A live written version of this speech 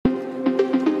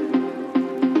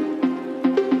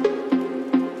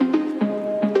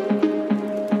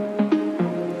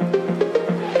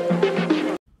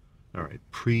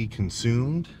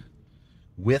pre-consumed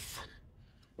with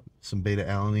some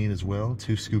beta-alanine as well.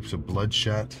 2 scoops of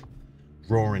Bloodshot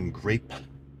Roaring Grape.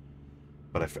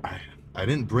 But I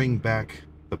didn't bring back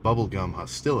the bubblegum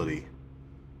hostility.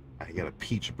 I got a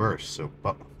peach burst, so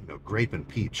grape and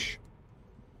peach.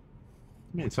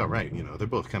 I mean, it's all right. They're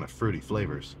both kind of fruity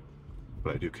flavors,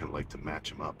 but I do kind of like to match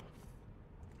them up.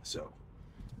 So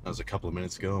that was a couple of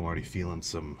minutes ago. I'm already feeling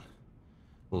some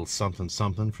little something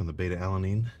something from the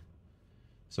beta-alanine.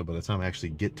 So by the time I actually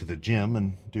get to the gym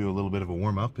and do a little bit of a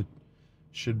warm-up, it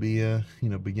should be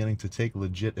beginning to take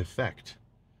legit effect.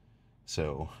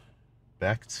 So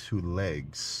back to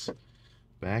legs.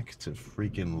 Back to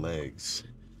freaking legs.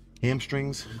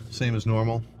 Hamstrings, same as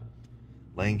normal.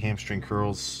 Laying hamstring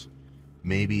curls,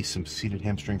 maybe some seated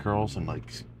hamstring curls, and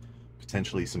like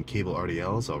potentially some cable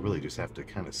RDLs. I'll really just have to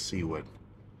kind of see what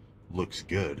looks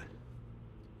good.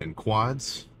 And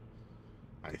quads,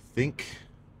 I think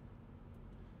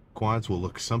quads will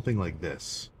look something like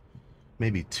this.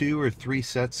 Maybe 2 or 3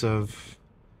 sets of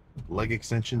leg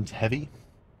extensions heavy,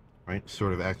 right?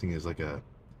 Sort of acting as like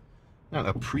not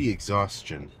a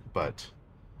pre-exhaustion, but,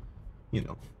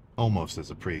 almost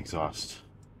as a pre-exhaust.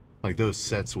 Like those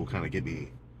sets will kind of get me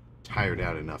tired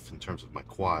out enough in terms of my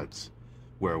quads,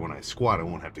 where when I squat, I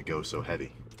won't have to go so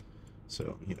heavy.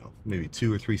 So, maybe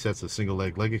 2 or 3 sets of single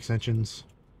leg extensions,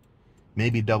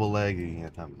 maybe double leg. I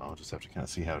don't know, I'll just have to kind of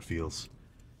see how it feels.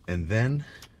 And then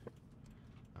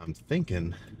I'm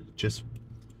thinking just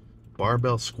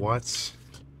barbell squats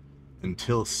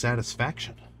until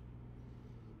satisfaction.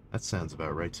 That sounds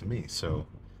about right to me. So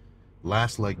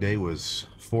last leg day was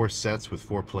 4 sets with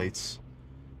 4 plates,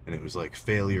 and it was like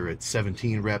failure at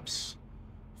 17 reps,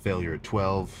 failure at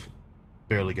 12,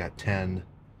 barely got 10,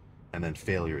 and then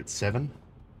failure at 7.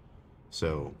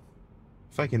 So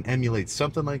if I can emulate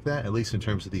something like that, at least in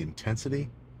terms of the intensity,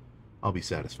 I'll be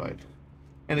satisfied.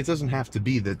 And it doesn't have to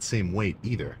be that same weight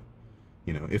either.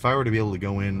 If I were to be able to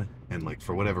go in and, like,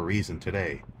 for whatever reason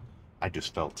today, I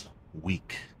just felt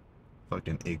weak,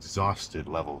 fucking exhausted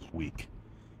levels weak,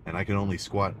 and I could only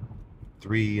squat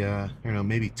 3,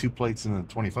 maybe 2 plates in the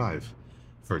 25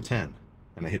 for 10,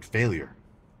 and I hit failure,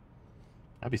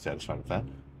 I'd be satisfied with that,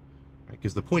 right?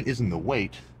 Because the point isn't the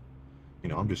weight.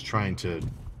 I'm just trying to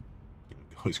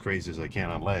go as crazy as I can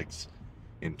on legs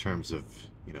in terms of,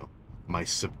 my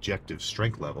subjective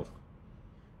strength level.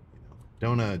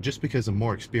 Don't just because I'm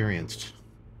more experienced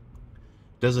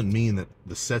doesn't mean that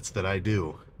the sets that I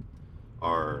do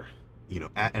are,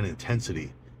 at an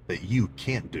intensity that you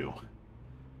can't do.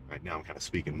 Right now I'm kind of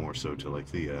speaking more so to like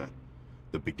the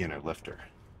beginner lifter,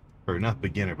 or not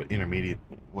beginner, but intermediate,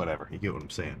 whatever. You get what I'm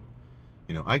saying.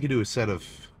 I could do a set of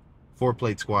 4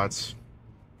 plate squats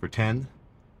for 10,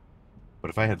 but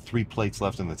if I had 3 plates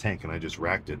left in the tank and I just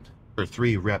racked it, or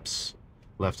 3 reps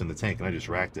left in the tank and I just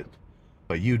racked it,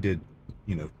 but you did,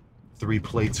 3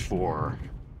 plates for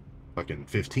fucking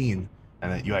 15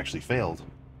 and that you actually failed,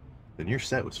 then your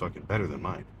set was fucking better than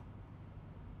mine.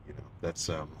 That's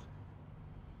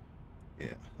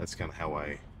that's kind of how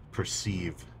I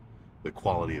perceive the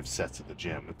quality of sets at the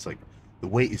gym. It's like the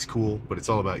weight is cool, but it's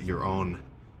all about your own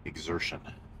exertion.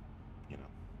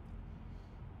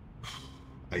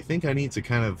 I think I need to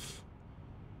kind of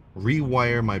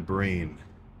rewire my brain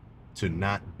to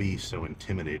not be so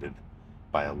intimidated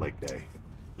by a leg day.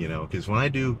 Because when I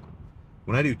do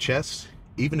chest,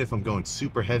 even if I'm going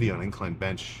super heavy on incline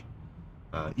bench,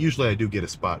 usually I do get a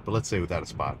spot, but let's say without a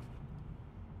spot,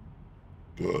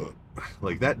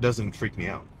 like that doesn't freak me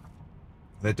out.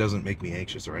 That doesn't make me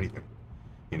anxious or anything.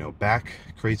 Back,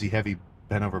 crazy heavy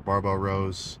bent over barbell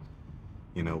rows,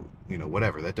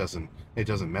 whatever, it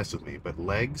doesn't mess with me. But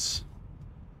legs,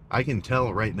 I can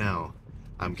tell right now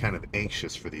I'm kind of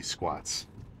anxious for these squats,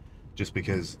 just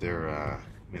because they're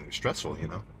stressful.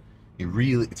 You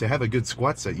really, to have a good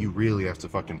squat set, you really have to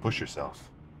fucking push yourself.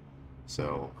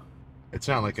 So it's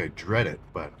not like I dread it,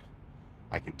 but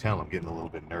I can tell I'm getting a little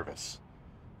bit nervous.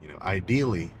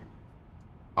 Ideally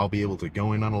I'll be able to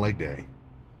go in on a leg day,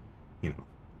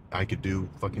 I could do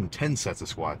fucking 10 sets of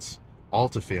squats, all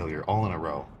to failure, all in a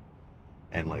row,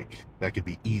 and like that could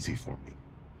be easy for me,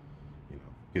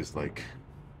 because like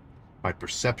my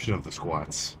perception of the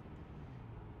squats,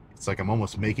 it's like I'm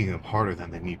almost making them harder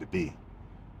than they need to be,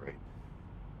 right?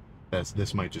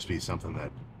 This might just be something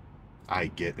that I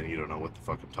get and you don't know what the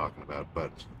fuck I'm talking about,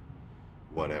 but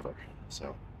whatever.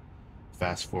 So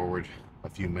fast forward a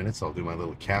few minutes, I'll do my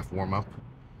little calf warm-up,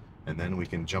 and then we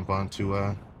can jump on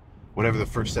to whatever the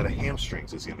first set of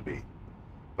hamstrings is going to be.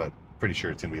 But pretty sure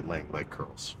it's going to be leg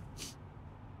curls.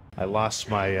 I lost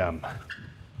my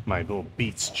my little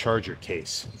Beats charger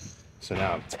case, so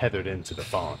now I'm tethered into the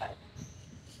phone.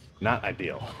 not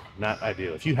ideal. Not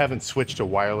ideal. If you haven't switched to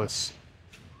wireless,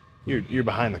 you're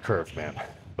behind the curve, man.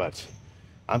 But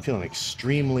I'm feeling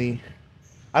extremely,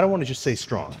 I don't want to just say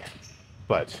strong,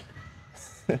 but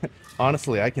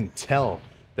honestly, I can tell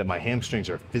that my hamstrings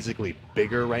are physically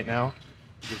bigger right now.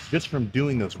 Just from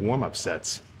doing those warm-up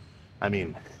sets. I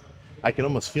mean, I can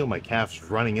almost feel my calves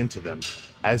running into them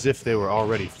as if they were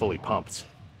already fully pumped.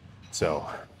 So,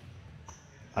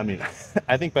 I mean,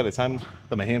 I think by the time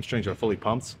that my hamstrings are fully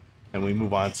pumped and we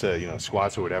move on to, you know,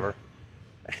 squats or whatever,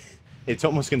 it's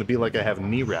almost going to be like I have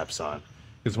knee wraps on.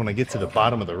 Because when I get to the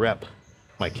bottom of the rep,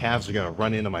 my calves are going to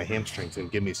run into my hamstrings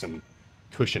and give me some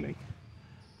cushioning.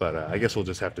 But I guess we'll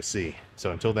just have to see. So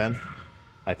until then,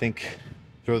 I think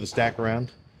throw the stack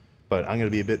around, but I'm going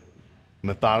to be a bit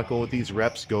methodical with these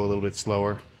reps, go a little bit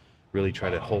slower, really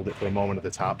try to hold it for a moment at the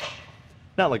top.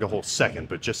 Not like a whole second,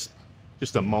 but just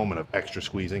a moment of extra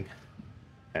squeezing.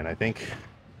 And I think,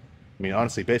 I mean,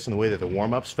 honestly, based on the way that the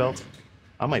warm-ups felt,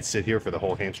 I might sit here for the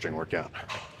whole hamstring workout.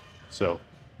 So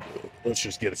let's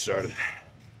just get it started.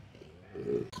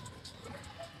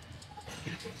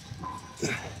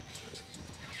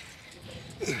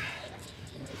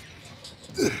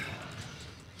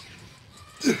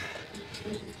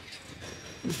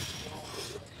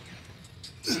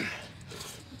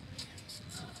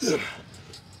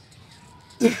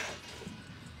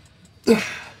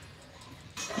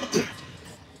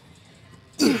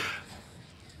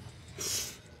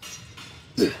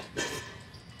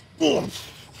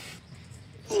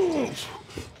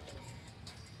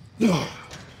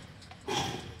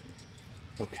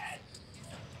 Okay.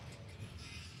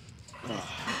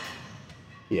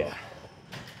 Yeah.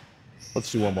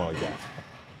 Let's do one more like that.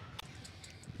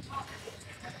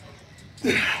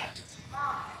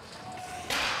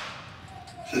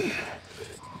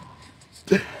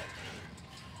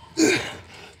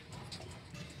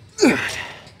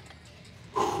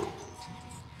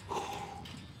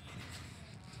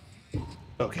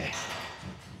 Okay.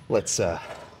 Let's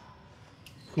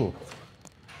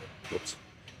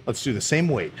let's do the same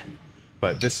weight,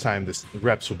 but this time the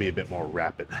reps will be a bit more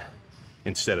rapid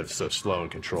instead of so slow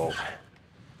and controlled.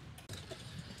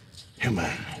 Come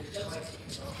on.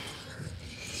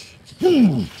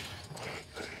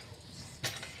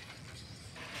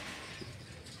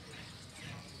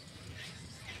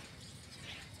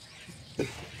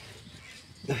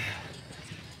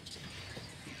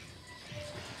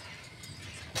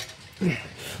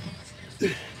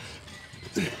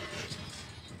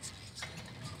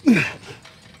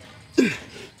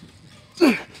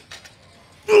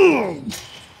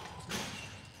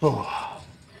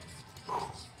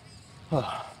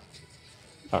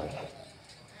 All right,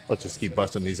 let's just keep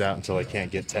busting these out until I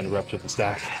can't get 10 reps with the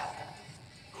stack.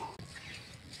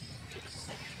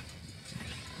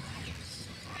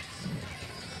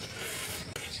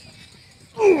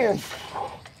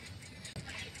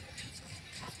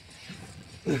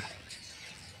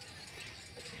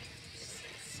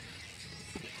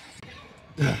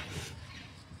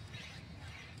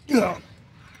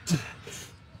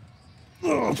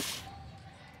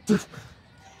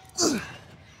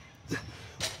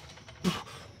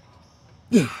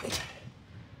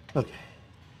 Okay.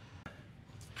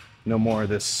 No more of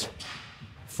this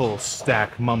full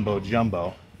stack mumbo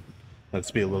jumbo.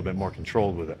 Let's be a little bit more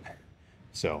controlled with it.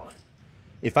 So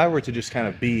if I were to just kind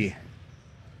of be,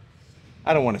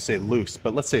 I don't want to say loose,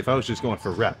 but let's say if I was just going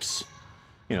for reps,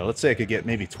 you know, let's say I could get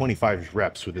maybe 25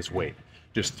 reps with this weight,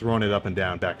 just throwing it up and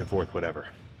down, back and forth, whatever.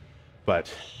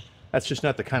 But that's just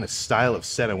not the kind of style of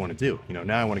set I want to do. You know,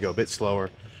 now I want to go a bit slower,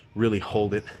 really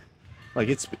hold it. Like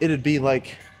it'd be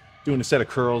like doing a set of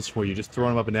curls where you're just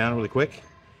throwing them up and down really quick,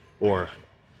 or,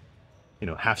 you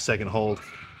know, half-second hold,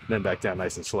 then back down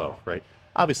nice and slow, right?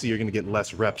 Obviously, you're going to get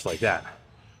less reps like that,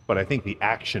 but I think the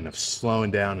action of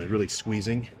slowing down and really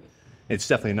squeezing, it's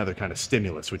definitely another kind of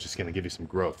stimulus, which is going to give you some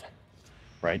growth,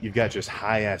 right? You've got just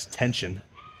high-ass tension,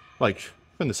 like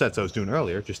from the sets I was doing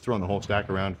earlier, just throwing the whole stack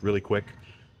around really quick,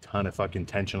 ton of fucking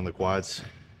tension on the quads,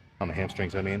 on the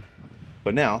hamstrings, I mean.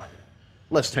 But now,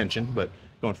 less tension, but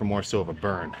going for more so of a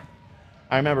burn.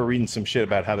 I remember reading some shit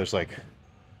about how there's like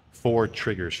 4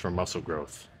 triggers for muscle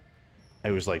growth.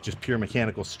 It was like just pure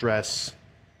mechanical stress,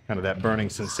 kind of that burning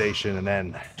sensation, and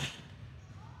then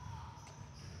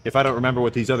if I don't remember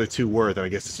what these other 2 were, then I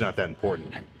guess it's not that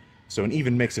important. So an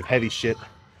even mix of heavy shit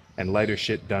and lighter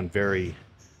shit done very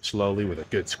slowly with a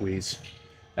good squeeze,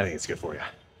 I think it's good for you.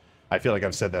 I feel like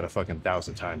I've said that a fucking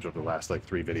 1,000 times over the last like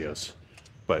 3 videos,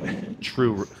 but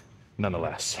true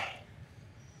nonetheless.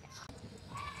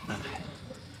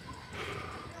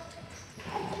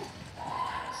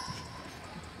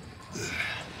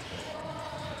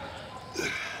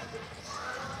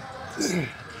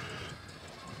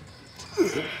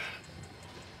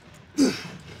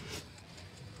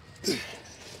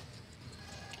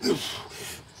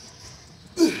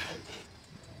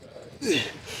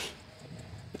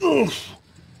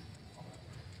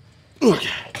 Okay.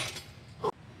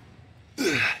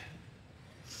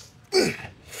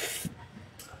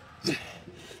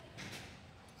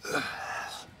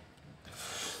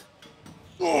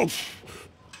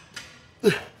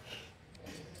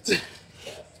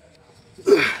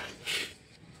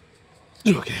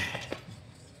 Okay.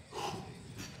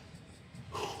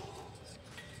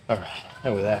 All right,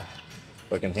 and with that,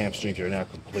 fucking hamstrings are now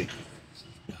complete.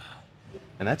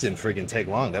 And that didn't freaking take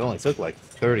long. That only took like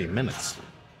 30 minutes.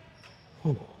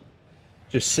 Whew.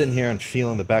 Just sitting here and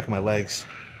feeling the back of my legs.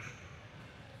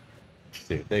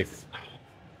 Dude,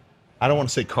 I don't want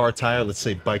to say car tire, let's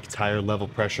say bike tire level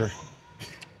pressure.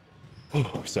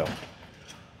 Whew. So,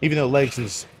 even though legs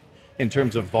is, in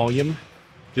terms of volume,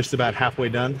 just about halfway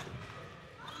done,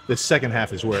 the second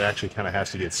half is where it actually kind of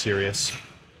has to get serious.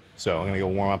 So I'm going to go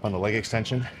warm up on the leg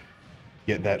extension,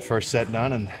 get that first set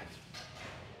done, and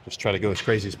just try to go as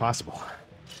crazy as possible.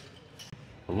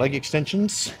 The leg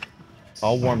extensions,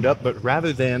 all warmed up, but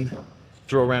rather than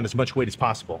throw around as much weight as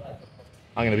possible,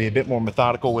 I'm going to be a bit more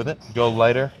methodical with it, go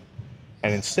lighter,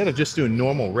 and instead of just doing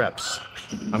normal reps,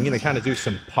 I'm going to kind of do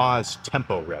some pause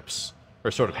tempo reps,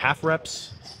 or sort of half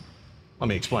reps. Let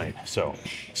me explain. So,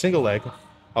 single leg,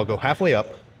 I'll go halfway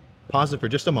up, pause it for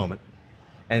just a moment,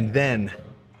 and then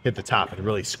hit the top and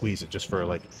really squeeze it just for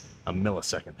like a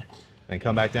millisecond. Then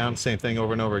come back down, same thing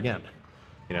over and over again.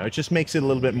 You know, it just makes it a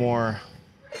little bit more,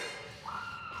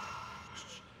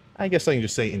 I guess I can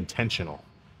just say intentional,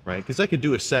 right? Because I could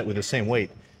do a set with the same weight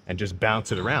and just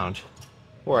bounce it around,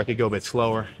 or I could go a bit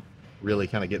slower, really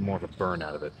kind of get more of a burn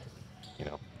out of it. You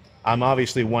know, I'm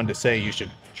obviously one to say you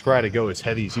should try to go as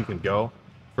heavy as you can go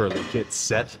for a legit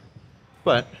set,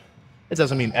 but it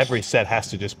doesn't mean every set has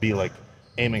to just be like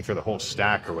aiming for the whole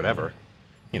stack or whatever.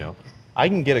 You know, I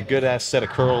can get a good ass set of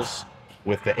curls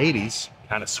with the 80s,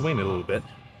 kind of swing it a little bit,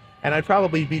 and I'd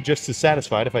probably be just as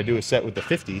satisfied if I do a set with the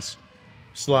 50s,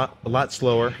 a lot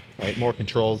slower, right, more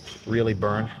controlled, really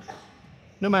burn.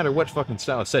 No matter what fucking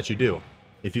style of set you do,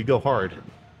 if you go hard,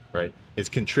 right, it's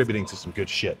contributing to some good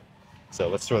shit. So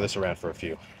let's throw this around for a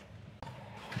few.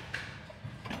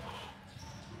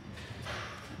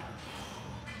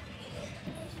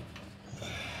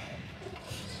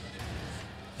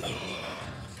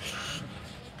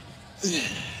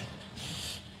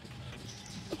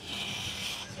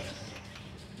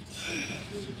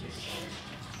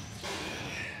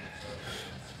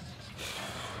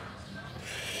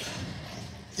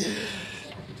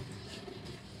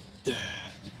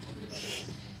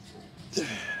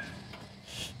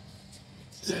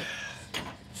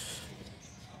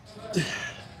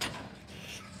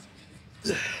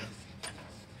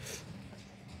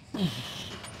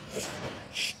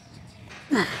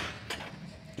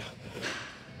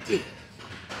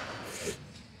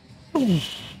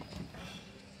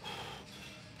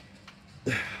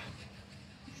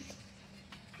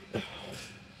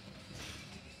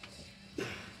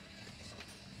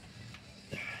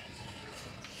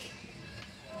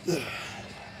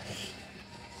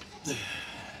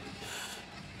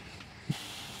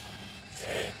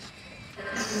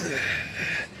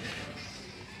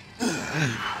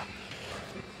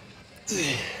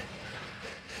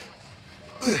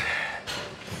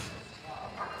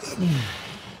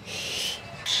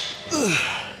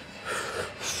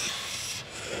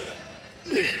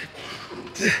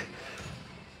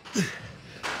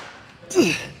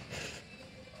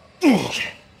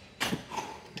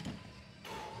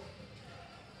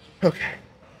 Okay,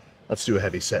 let's do a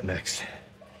heavy set next.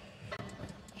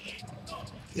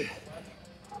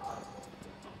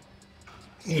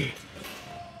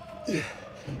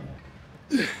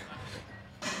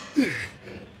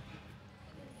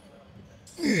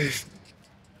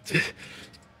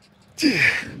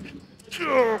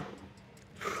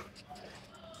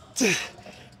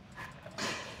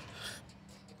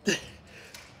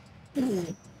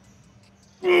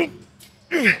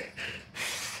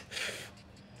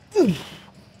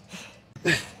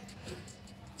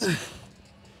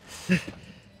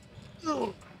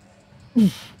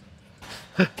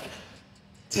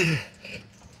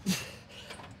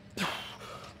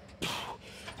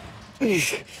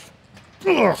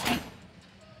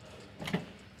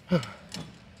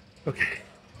 Okay,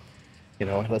 you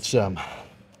know, let's I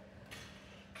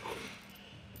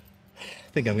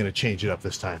think I'm gonna change it up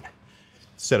this time.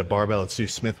 Instead of barbell, let's do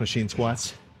Smith machine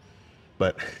squats,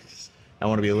 but I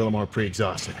want to be a little more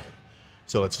pre-exhausted.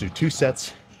 So let's do 2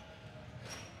 sets,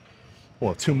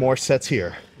 well, 2 more sets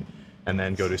here, and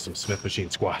then go do some Smith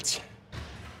machine squats.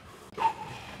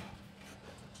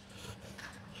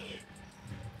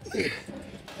 Okay.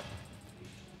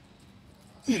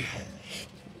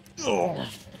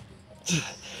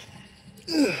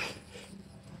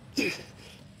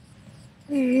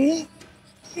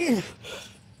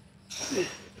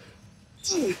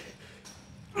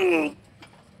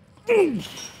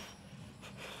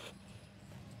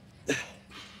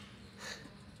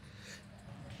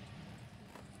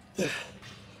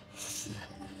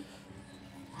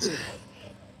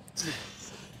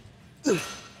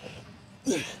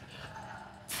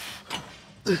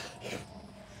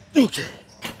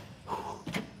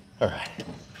 All right.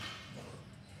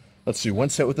 Let's do one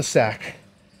set with the sack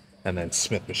and then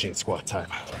Smith machine squat time.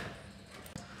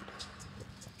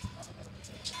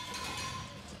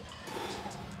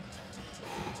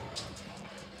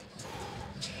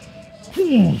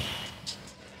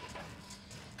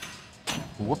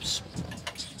 Whoops.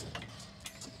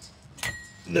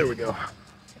 There we go.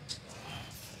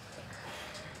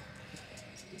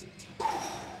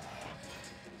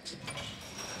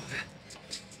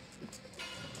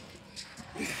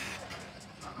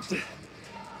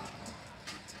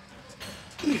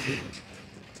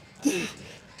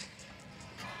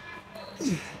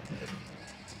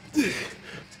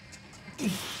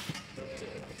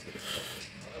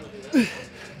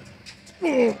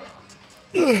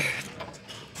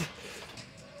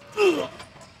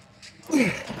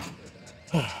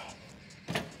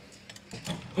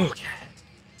 Okay.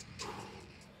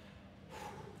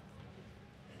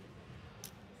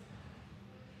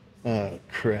 Oh,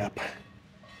 crap.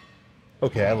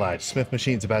 Okay, I lied. Smith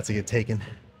machine's about to get taken.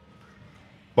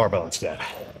 Barbell instead.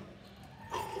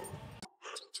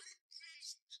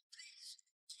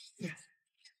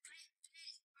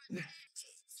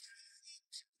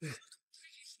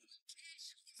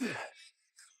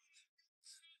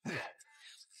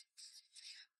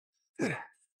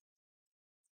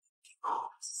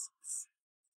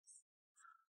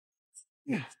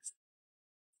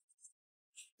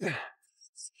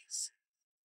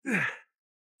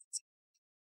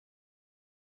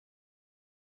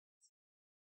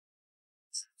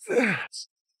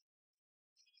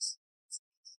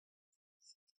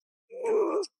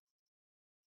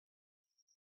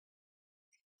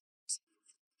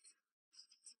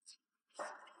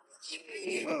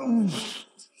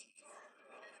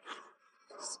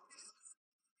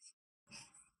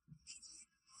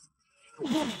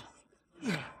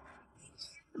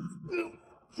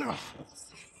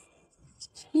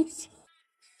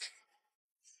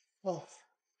 Oh,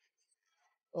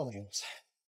 oh my goodness.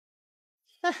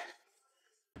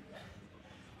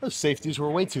 Those safeties were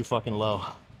way too fucking low.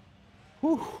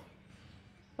 Whew.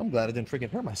 I'm glad I didn't freaking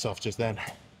hurt myself just then.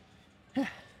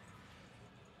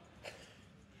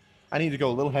 I need to go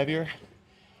a little heavier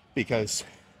because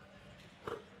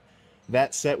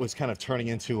that set was kind of turning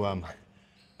into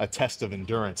a test of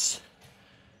endurance,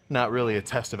 not really a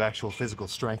test of actual physical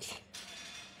strength.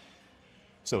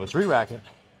 So let's re-rack it,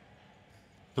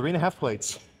 3.5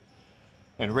 plates,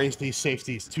 and raise these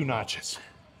safeties 2 notches.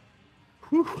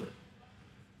 Whew.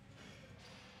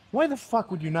 Why the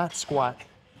fuck would you not squat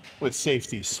with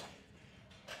safeties?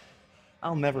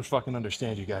 I'll never fucking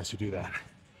understand you guys who do that.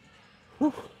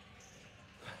 Whew.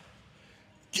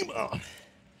 Come on.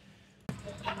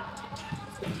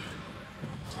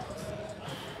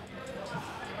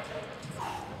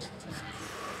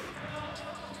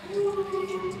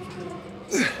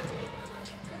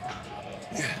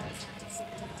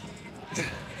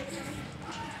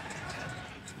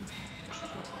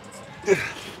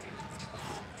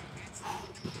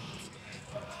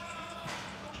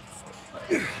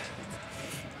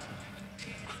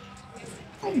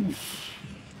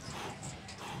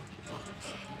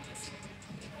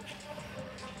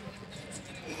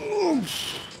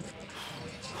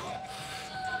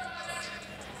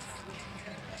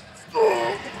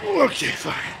 Okay,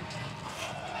 fine.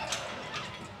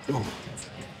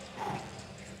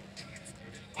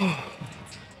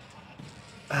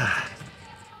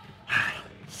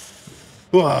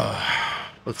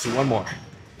 Let's do one more.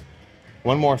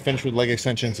 One more, finish with leg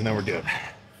extensions, and then we're good.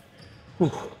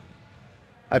 Whew.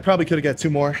 I probably could have got 2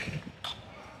 more.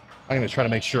 I'm gonna try to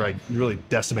make sure I really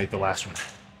decimate the last one.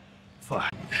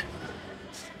 Fuck.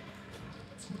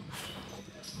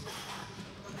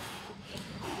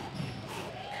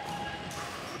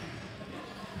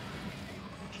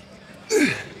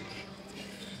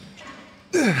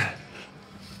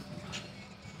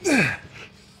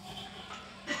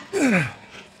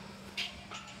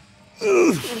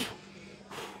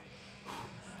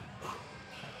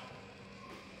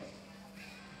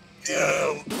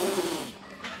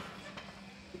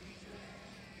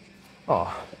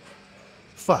 Oh,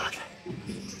 fuck.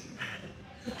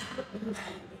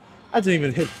 I didn't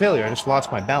even hit failure. I just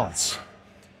lost my balance.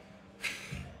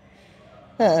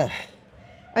 I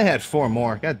had 4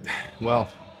 more. God, well,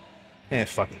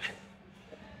 fucking.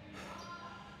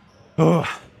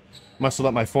 Oh, must have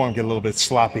let my form get a little bit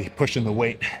sloppy pushing the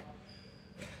weight.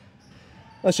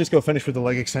 Let's just go finish with the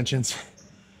leg extensions.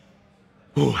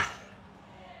 Ooh.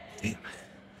 Damn.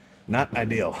 Not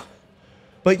ideal.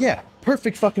 But yeah,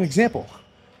 perfect fucking example.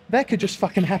 That could just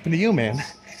fucking happen to you, man.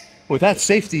 Without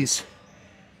safeties,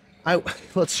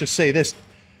 let's just say this,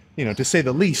 to say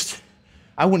the least,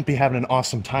 I wouldn't be having an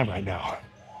awesome time right now.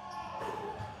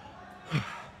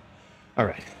 All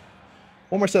right.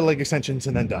 One more set of leg extensions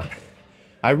and then done.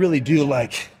 I really do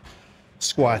like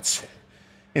squats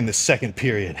in the second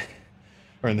period,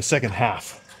 or in the second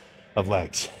half of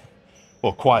legs.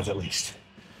 Well, quads at least.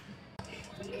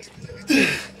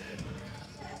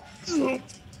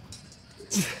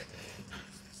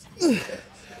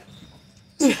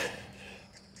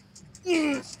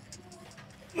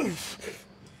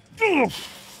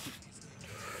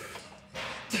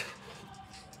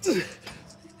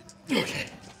 Okay.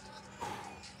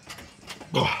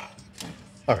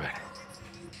 All right.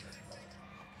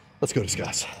 Let's go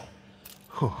discuss.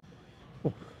 All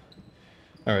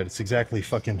right, it's exactly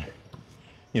fucking,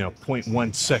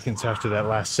 0.1 seconds after that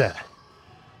last set.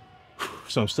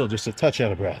 So I'm still just a touch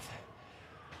out of breath.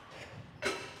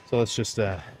 So let's just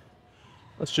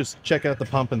check out the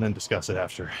pump and then discuss it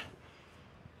after.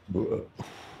 I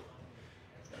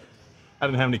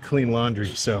didn't have any clean laundry,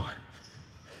 so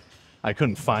I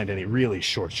couldn't find any really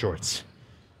short shorts.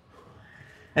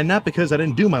 And not because I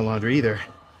didn't do my laundry either.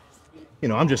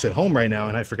 I'm just at home right now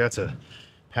and I forgot to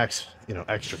pack,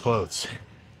 extra clothes.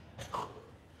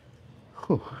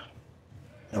 Whew.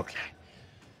 Okay.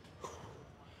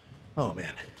 Oh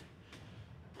man.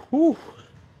 Whew.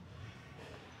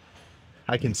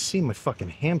 I can see my fucking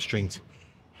hamstrings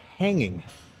hanging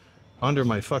under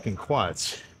my fucking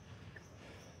quads.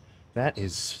 That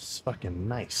is fucking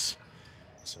nice.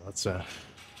 So let's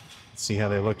see how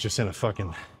they look just in a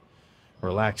fucking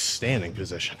relaxed standing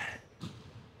position.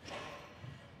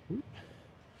 There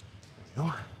we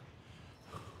go.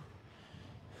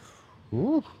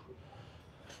 Ooh.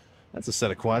 That's a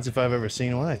set of quads if I've ever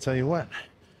seen one, I tell you what.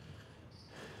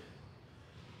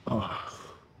 Oh.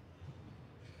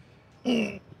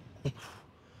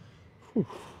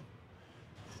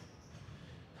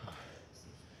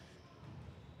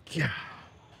 Yeah.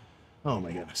 Oh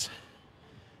my goodness.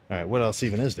 All right, what else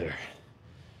even is there?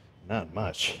 Not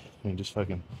much. I mean, just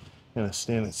fucking kind of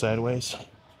standing sideways.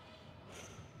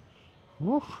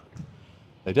 Woo.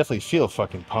 They definitely feel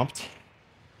fucking pumped.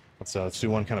 Let's do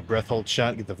one kind of breath hold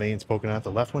shot, get the veins poking out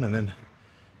the left one, and then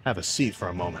have a seat for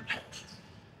a moment.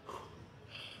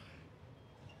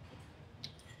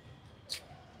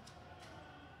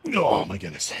 Oh my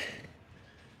goodness.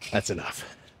 That's enough.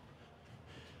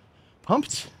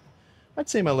 Pumped? I'd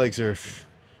say my legs are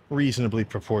reasonably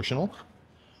proportional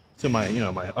to my,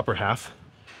 my upper half,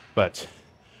 but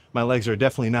my legs are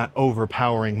definitely not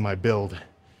overpowering my build.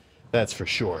 That's for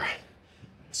sure.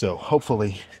 So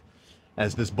hopefully,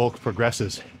 as this bulk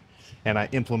progresses and I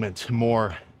implement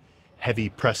more heavy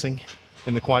pressing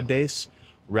in the quad days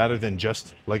rather than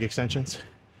just leg extensions,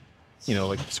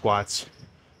 like squats,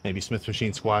 maybe Smith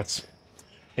machine squats,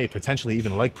 hey, potentially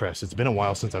even leg press. It's been a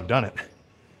while since I've done it.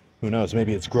 Who knows,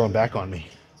 maybe it's grown back on me.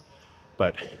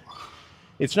 But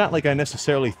it's not like I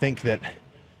necessarily think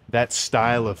that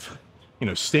style of,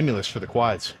 stimulus for the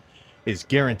quads is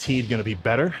guaranteed going to be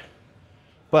better.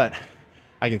 But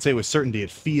I can say with certainty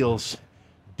it feels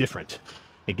different.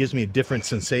 It gives me a different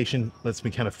sensation, lets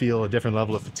me kind of feel a different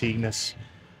level of fatigueness.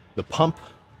 The pump,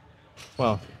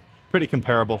 well, pretty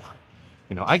comparable.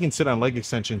 I can sit on leg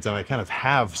extensions, and I kind of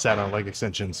have sat on leg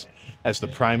extensions as the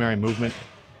primary movement,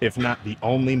 if not the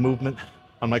only movement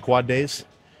on my quad days.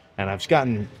 And I've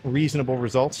gotten reasonable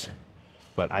results,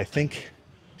 but I think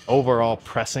overall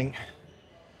pressing,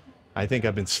 I think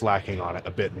I've been slacking on it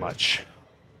a bit much.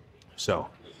 So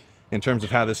in terms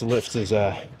of how this lift is,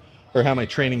 or how my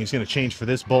training is going to change for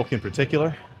this bulk in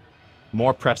particular,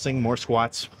 more pressing, more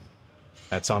squats,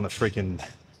 that's on the freaking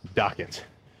docket.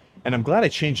 And I'm glad I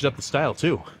changed up the style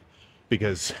too,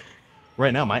 because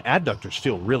right now my adductors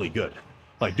feel really good.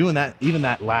 Like doing that, even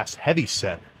that last heavy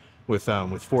set with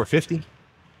 450,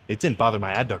 it didn't bother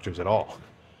my adductors at all.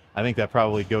 I think that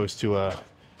probably goes to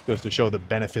show the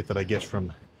benefit that I get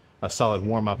from a solid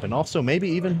warm up, and also maybe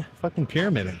even fucking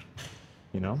pyramiding.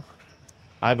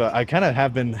 I kind of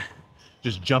have been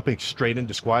just jumping straight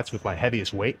into squats with my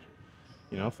heaviest weight.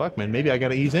 Fuck man, maybe I got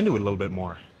to ease into it a little bit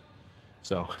more.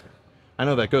 So I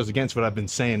know that goes against what I've been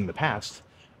saying in the past,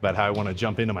 about how I want to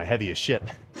jump into my heaviest shit.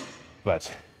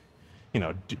 But, you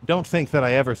know, don't think that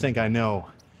I ever think I know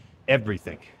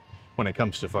everything when it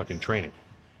comes to fucking training.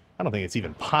 I don't think it's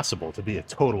even possible to be a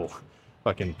total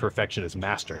fucking perfectionist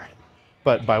master.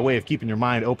 But by way of keeping your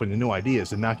mind open to new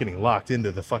ideas and not getting locked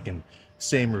into the fucking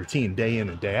same routine day in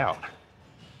and day out.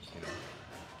 You know,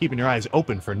 keeping your eyes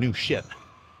open for new shit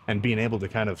and being able to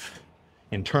kind of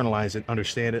internalize it,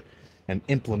 understand it, and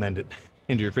implement it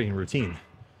into your freaking routine,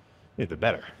 the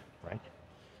better, right?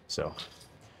 So,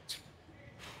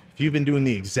 if you've been doing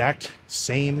the exact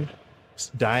same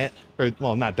diet, or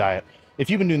well, not diet, if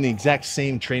you've been doing the exact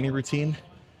same training routine,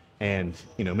 and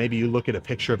you know maybe you look at a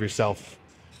picture of yourself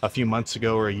a few months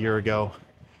ago or a year ago,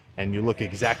 and you look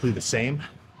exactly the same,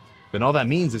 then all that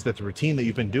means is that the routine that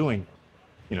you've been doing,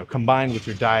 you know, combined with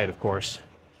your diet, of course,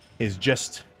 is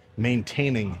just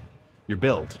maintaining your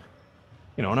build.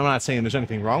 You know, and I'm not saying there's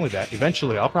anything wrong with that.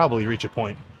 Eventually, I'll probably reach a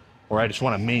point where I just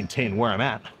want to maintain where I'm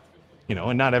at. You know,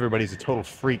 and not everybody's a total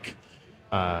freak,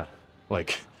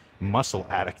 like muscle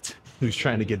addict who's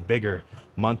trying to get bigger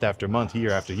month after month,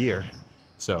 year after year.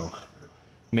 So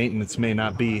maintenance may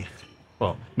not be,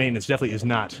 well, maintenance definitely is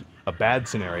not a bad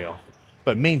scenario,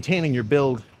 but maintaining your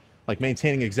build, like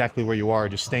maintaining exactly where you are,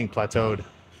 just staying plateaued,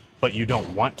 but you don't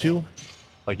want to,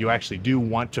 like you actually do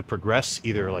want to progress,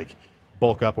 either like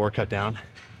bulk up or cut down,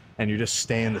 and you're just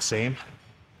staying the same.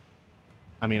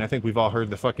 I mean, I think we've all heard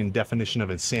the fucking definition of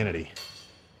insanity.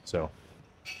 So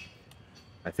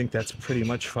I think that's pretty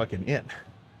much fucking it.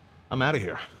 I'm out of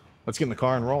here. Let's get in the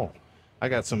car and roll. I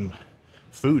got some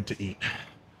food to eat.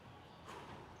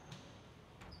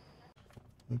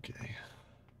 Okay.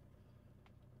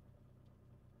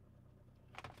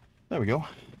 There we go.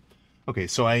 Okay,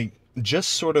 so I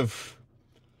just sort of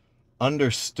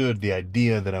understood the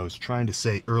idea that I was trying to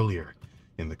say earlier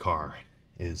in the car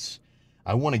is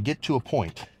I want to get to a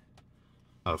point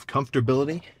of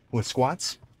comfortability with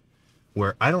squats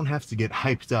where I don't have to get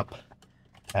hyped up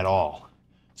at all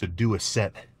to do a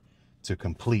set to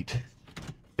complete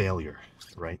failure,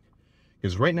 right?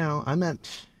 Because right now I'm at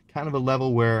kind of a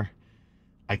level where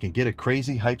I can get a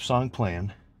crazy hype song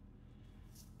playing,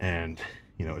 and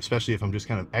you know, especially if I'm just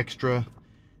kind of extra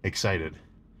excited,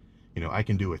 you know, I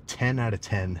can do a 10 out of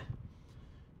 10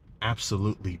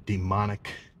 absolutely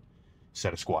demonic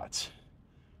set of squats,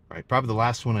 right? Probably the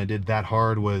last one I did that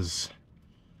hard was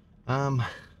I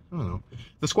don't know,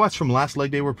 the squats from last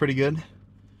leg day were pretty good.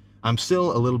 I'm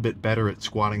still a little bit better at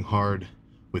squatting hard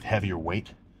with heavier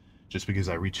weight just because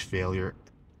I reached failure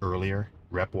earlier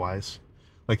rep wise.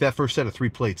 Like that first set of 3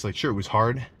 plates, like sure it was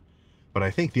hard, but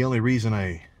I think the only reason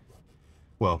I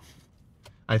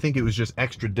think it was just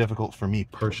extra difficult for me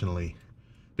personally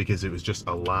because it was just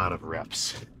a lot of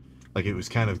reps. Like it was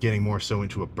kind of getting more so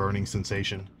into a burning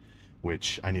sensation,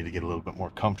 which I need to get a little bit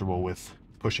more comfortable with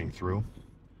pushing through.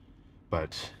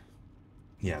 But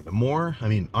yeah, the more, I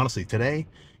mean, honestly, today,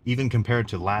 even compared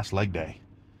to last leg day,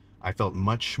 I felt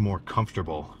much more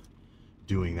comfortable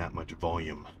doing that much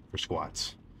volume for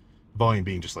squats. Volume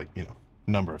being just like, you know,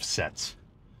 number of sets.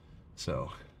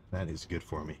 So that is good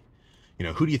for me. You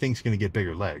know, who do you think is going to get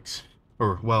bigger legs?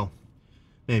 Or, well,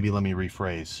 maybe let me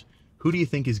rephrase. Who do you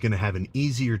think is going to have an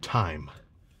easier time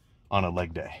on a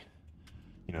leg day?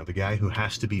 You know, the guy who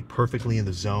has to be perfectly in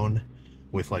the zone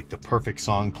with like the perfect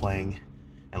song playing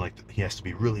and like he has to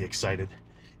be really excited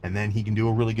and then he can do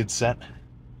a really good set?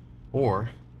 Or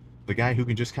the guy who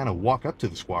can just kind of walk up to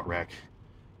the squat rack,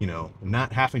 you know,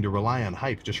 not having to rely on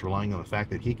hype, just relying on the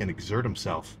fact that he can exert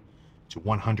himself to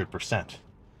 100%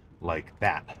 like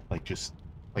that, like just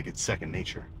like it's second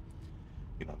nature.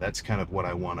 You know, that's kind of what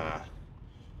I want to,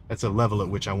 that's a level at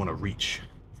which I want to reach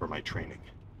for my training.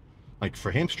 Like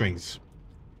for hamstrings,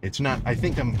 it's not, I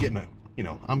think I'm getting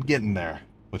I'm getting there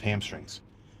with hamstrings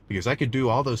because I could do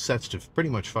all those sets to pretty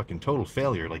much fucking total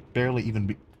failure, like barely even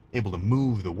be able to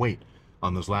move the weight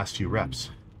on those last few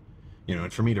reps. You know,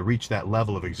 and for me to reach that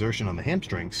level of exertion on the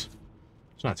hamstrings,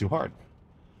 it's not too hard.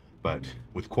 But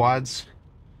with quads,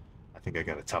 I think I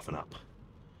got to toughen up.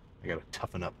 I got to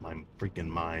toughen up my freaking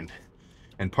mind.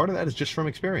 And part of that is just from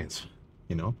experience,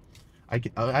 you know.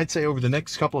 I'd say over the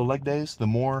next couple of leg days, the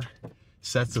more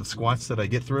sets of squats that I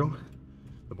get through,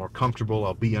 the more comfortable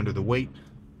I'll be under the weight.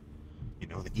 You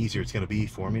know, the easier it's going to be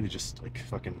for me to just like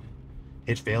fucking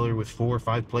hit failure with 4 or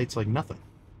 5 plates like nothing.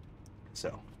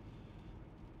 So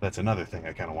that's another thing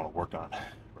I kind of want to work on,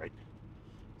 right?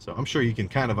 So I'm sure you can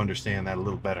kind of understand that a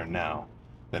little better now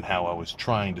than how I was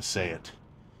trying to say it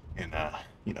in,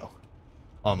 you know,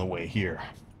 on the way here.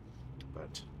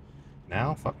 But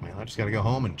now, fuck man, I just got to go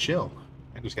home and chill.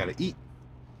 I just got to eat.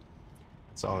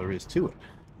 That's all there is to it.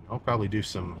 I'll probably do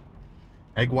some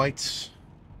egg whites,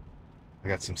 I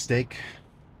got some steak.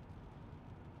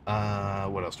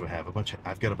 What else do I have?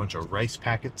 I've got a bunch of rice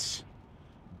packets,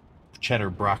 cheddar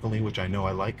broccoli, which I know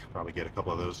I like. Probably get a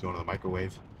couple of those going to the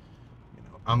microwave.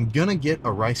 I'm gonna get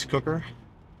a rice cooker.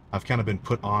 I've kind of been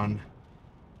put on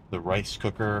the rice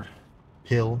cooker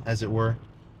pill, as it were,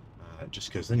 just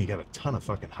because then you got a ton of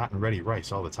fucking hot and ready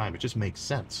rice all the time. It just makes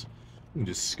sense. You can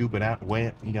just scoop it out, weigh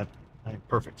it, and you got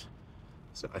perfect.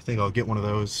 So I think I'll get one of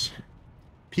those.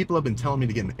 People have been telling me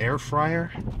to get an air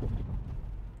fryer.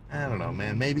 I don't know,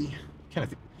 man. Maybe kind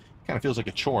of feels like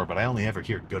a chore, but I only ever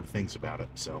hear good things about it.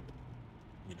 So,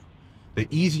 the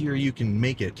easier you can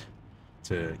make it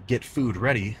to get food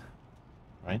ready,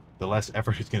 right, the less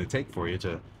effort it's going to take for you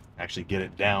to actually get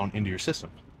it down into your system.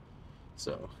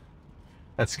 So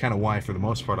that's kind of why, for the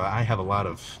most part, I have a lot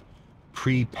of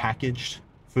pre-packaged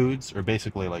foods, or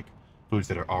basically like foods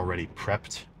that are already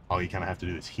prepped. All you kind of have to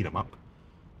do is heat them up.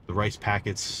 The rice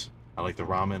packets, I like the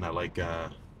ramen.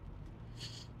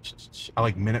 I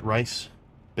like minute rice,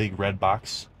 big red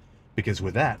box, because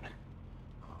with that,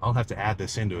 I'll have to add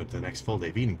this into it the next full day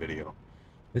of eating video.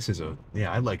 This is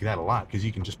I like that a lot, because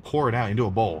you can just pour it out into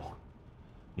a bowl,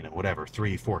 whatever,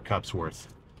 3-4 cups worth.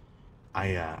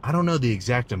 I don't know the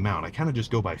exact amount. I kind of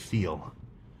just go by feel,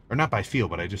 or not by feel,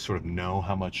 but I just sort of know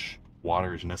how much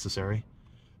water is necessary.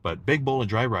 But big bowl of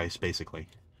dry rice, basically.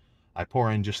 I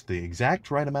pour in just the exact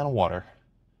right amount of water,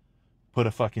 put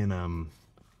a fucking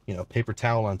paper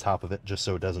towel on top of it just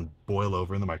so it doesn't boil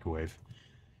over in the microwave,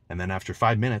 and then after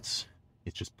 5 minutes,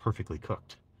 it's just perfectly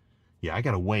cooked. Yeah, I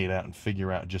gotta weigh it out and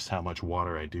figure out just how much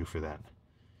water I do for that.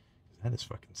 That is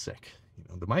fucking sick.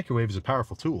 The microwave is a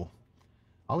powerful tool.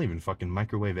 I'll even fucking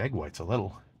microwave egg whites a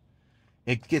little.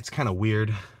 It gets kind of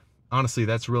weird. Honestly,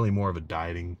 that's really more of a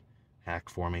dieting hack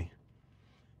for me.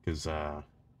 Because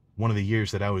one of the years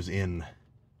that I was in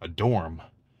a dorm,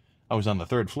 I was on the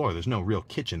 3rd floor. There's no real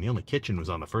kitchen. The only kitchen was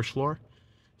on the 1st floor.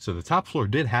 So the top floor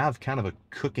did have kind of a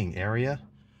cooking area,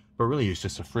 but really it's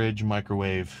just a fridge,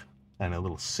 microwave, and a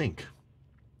little sink.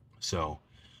 So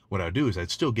what I would do is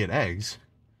I'd still get eggs,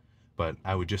 but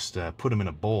I would just put them in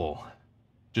a bowl,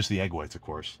 just the egg whites, of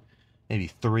course, maybe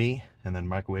 3, and then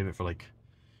microwave it for like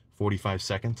 45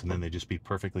 seconds, and then they'd just be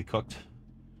perfectly cooked.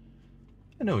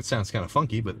 I know it sounds kind of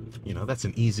funky, but that's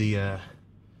an easy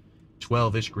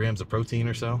 12-ish grams of protein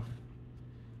or so.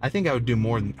 I think I would do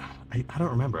more than, I don't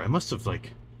remember. I must have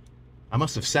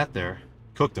sat there,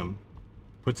 cooked them,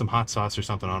 put some hot sauce or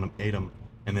something on them, ate them,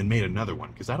 and then made another one,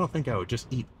 because I don't think I would just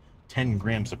eat 10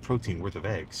 grams of protein worth of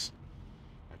eggs.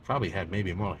 I probably had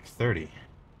maybe more like 30.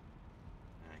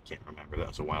 I can't remember. That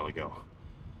was a while ago.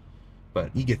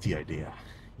 But you get the idea.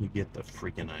 You get the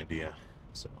freaking idea.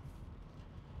 So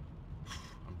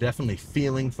I'm definitely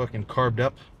feeling fucking carved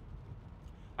up.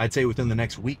 I'd say within the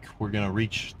next week, we're going to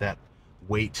reach that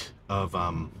weight of,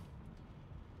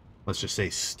 let's just say,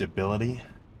 stability.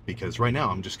 Because right now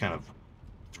I'm just kind of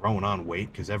throwing on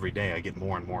weight, because every day I get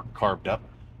more and more carved up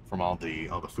from all the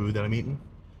food that I'm eating.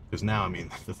 Because now, I mean,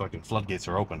 the fucking floodgates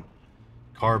are open.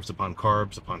 Carbs upon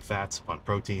fats, upon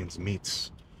proteins,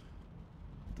 meats.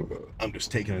 I'm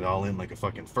just taking it all in like a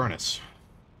fucking furnace.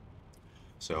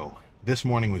 So this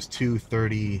morning was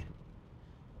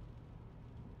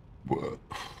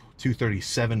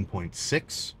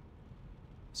 237.6.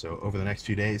 So over the next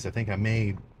few days, I think I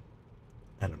don't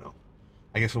know.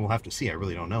 I guess we'll have to see. I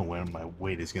really don't know when my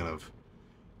weight is going to,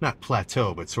 not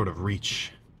plateau, but sort of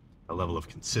reach a level of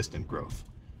consistent growth.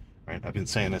 Right? I've been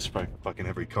saying this for fucking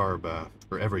every carb,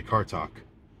 or every car talk.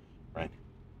 Right?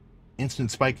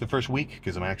 Instant spike the first week,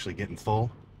 because I'm actually getting full.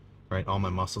 Right? All my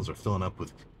muscles are filling up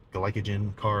with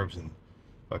glycogen, carbs, and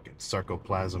fucking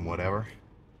sarcoplasm, whatever.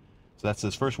 So that's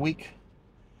this first week.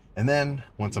 And then,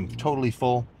 once I'm totally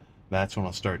full, that's when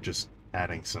I'll start just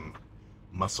adding some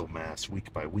muscle mass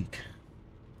week by week.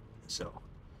 So,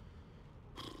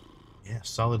 yeah,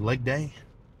 solid leg day.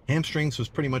 Hamstrings was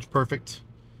pretty much perfect.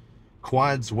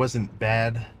 Quads wasn't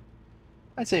bad.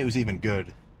 I'd say it was even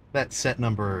good. That set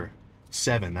number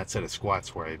 7, that set of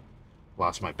squats where I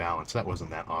lost my balance, that wasn't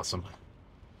that awesome.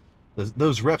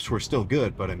 Those reps were still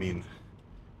good, but I mean,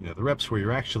 the reps where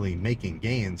you're actually making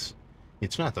gains,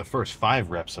 it's not the first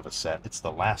 5 reps of a set, it's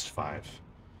the last 5.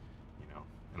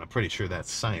 And I'm pretty sure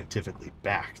that's scientifically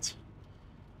backed.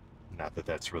 Not that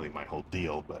that's really my whole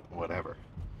deal, but whatever.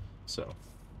 So,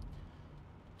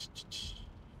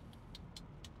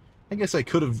 I guess I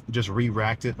could have just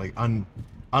re-racked it, like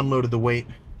unloaded the weight,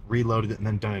 reloaded it, and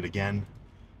then done it again.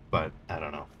 But I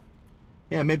don't know.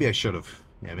 Yeah, maybe I should have.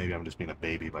 Yeah, maybe I'm just being a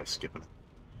baby by skipping it,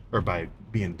 or by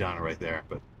being done right there.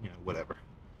 But whatever.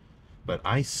 But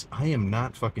I am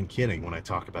not fucking kidding when I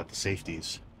talk about the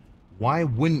safeties. Why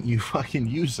wouldn't you fucking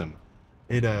use them?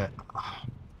 it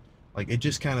like it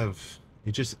just kind of,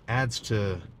 it just adds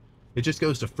to, it just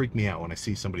goes to freak me out when I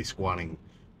see somebody squatting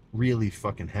really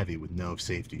fucking heavy with no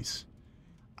safeties.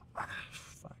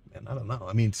 Fuck, man, I don't know.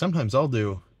 I mean, sometimes I'll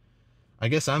do, I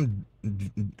guess I'm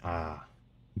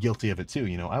guilty of it too.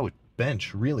 You know, I would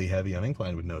bench really heavy on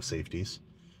incline with no safeties,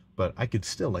 but I could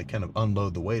still like kind of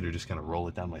unload the weight or just kind of roll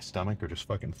it down my stomach or just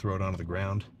fucking throw it onto the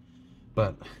ground.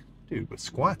 But dude, with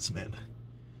squats, man,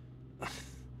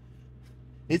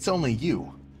 it's only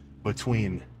you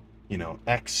between, you know,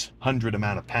 X hundred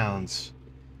amount of pounds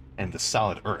and the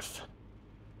solid earth.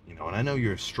 You know, and I know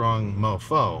you're a strong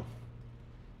mofo,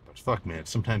 but fuck, man,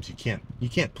 sometimes you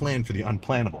can't plan for the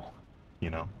unplannable, you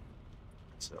know.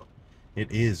 So it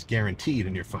is guaranteed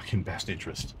in your fucking best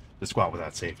interest to squat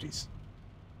without safeties.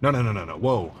 No, no, no, no, no.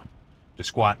 Whoa. To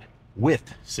squat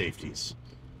with safeties.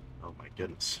 Oh my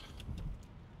goodness.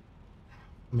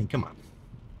 I mean, come on.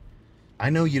 I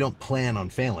know you don't plan on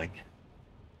failing,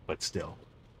 but still.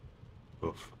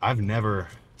 Oof. I've never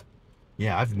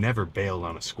bailed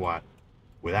on a squat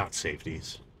without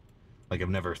safeties. Like, I've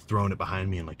never thrown it behind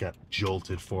me and like got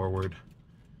jolted forward.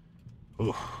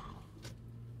 Oof.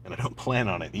 And I don't plan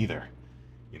on it either.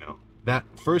 You know, that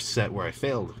first set where I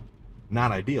failed,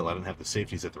 not ideal. I didn't have the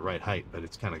safeties at the right height, but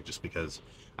it's kind of just because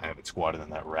I haven't squatted in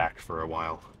that rack for a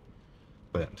while.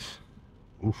 But,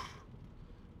 oof,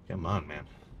 come on, man.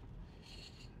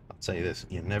 I'll tell you this,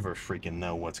 you never freaking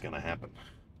know what's going to happen.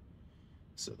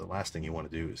 So the last thing you want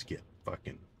to do is get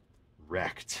fucking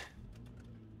wrecked.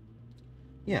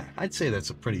 Yeah, I'd say that's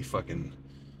a pretty fucking,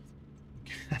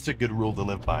 that's a good rule to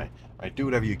live by. Right? Do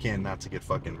whatever you can not to get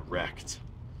fucking wrecked.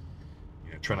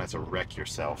 You know, try not to wreck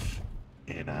yourself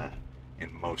in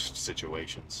most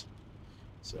situations.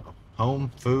 So,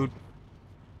 home, food,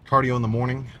 cardio in the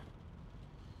morning.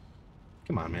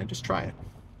 Come on, man, just try it.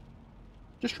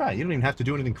 Just try it. You don't even have to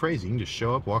do anything crazy. You can just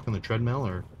show up, walk on the treadmill,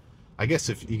 or I guess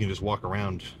if you can just walk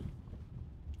around,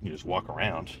 you just walk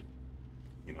around.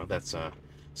 You know, that's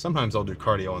sometimes I'll do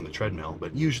cardio on the treadmill,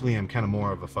 but usually I'm kind of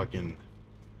more of a fucking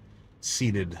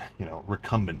seated, you know,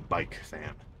 recumbent bike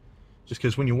fan. Just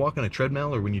because when you walk on a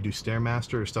treadmill or when you do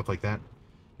Stairmaster or stuff like that,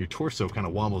 your torso kind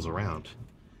of wobbles around.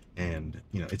 And,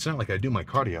 you know, it's not like I do my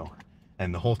cardio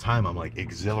and the whole time I'm like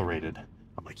exhilarated.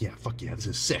 I'm like, yeah, fuck yeah, this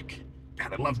is sick.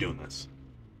 God, I love doing this.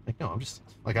 Like, no, I'm just,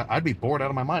 like, I'd be bored out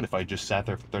of my mind if I just sat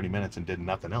there for 30 minutes and did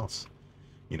nothing else.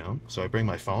 You know? So I bring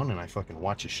my phone and I fucking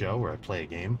watch a show or I play a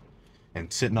game.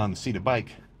 And sitting on the seated bike,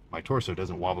 my torso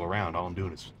doesn't wobble around. All I'm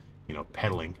doing is, you know,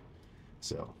 pedaling.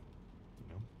 So,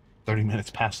 you know, 30 minutes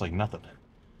pass like nothing.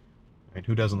 Right?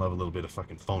 Who doesn't love a little bit of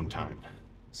fucking phone time?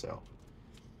 So,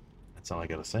 that's all I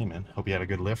gotta say, man. Hope you had a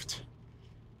good lift.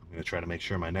 I'm gonna try to make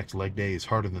sure my next leg day is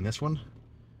harder than this one.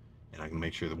 And I'm gonna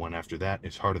make sure the one after that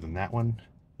is harder than that one.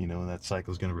 You know, that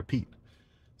cycle's gonna repeat.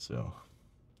 So,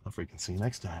 I'll freaking see you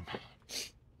next time.